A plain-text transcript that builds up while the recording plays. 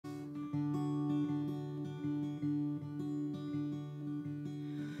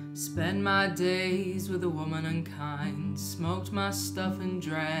Spent my days with a woman unkind, smoked my stuff and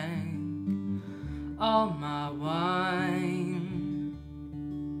drank all my wine.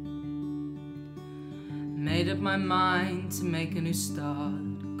 Made up my mind to make a new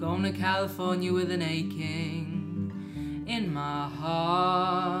start, going to California with an aching in my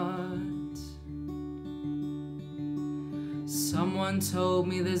heart. Someone told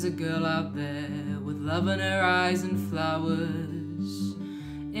me there's a girl out there with love in her eyes and flowers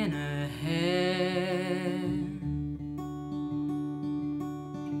in her hair.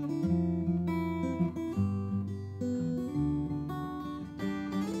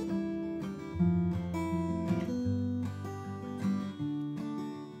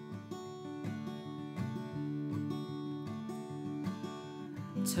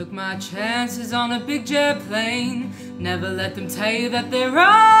 Took my chances on a big jet plane. Never let them tell you that they're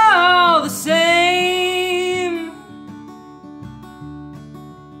all the same.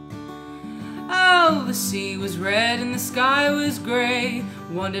 Oh, the sea was red and the sky was grey.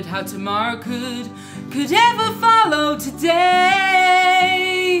 Wondered how tomorrow could ever follow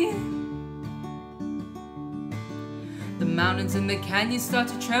today. The mountains and the canyons start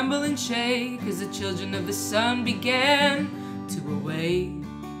to tremble and shake as the children of the sun began to awake.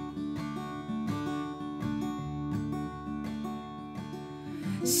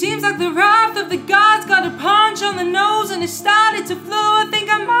 Seems like the wrath of the gods got a punch on the nose and it started to flow. I think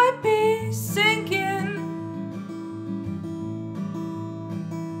I might be sinking.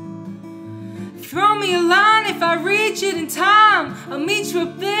 Throw me a line if I reach it in time. I'll meet you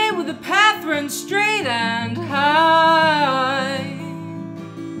up there with a path run straight and high.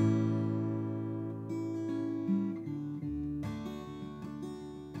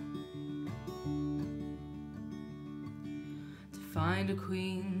 Find a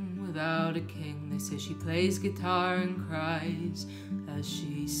queen without a king. They say she plays guitar and cries as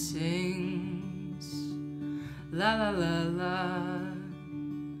she sings. La la la la.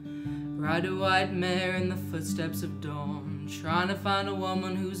 Ride a white mare in the footsteps of dawn, trying to find a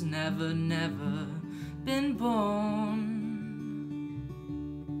woman who's never, never been born.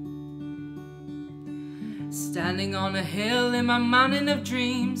 Standing on a hill in my mountain of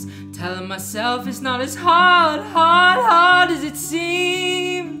dreams, telling myself it's not as hard as it seems.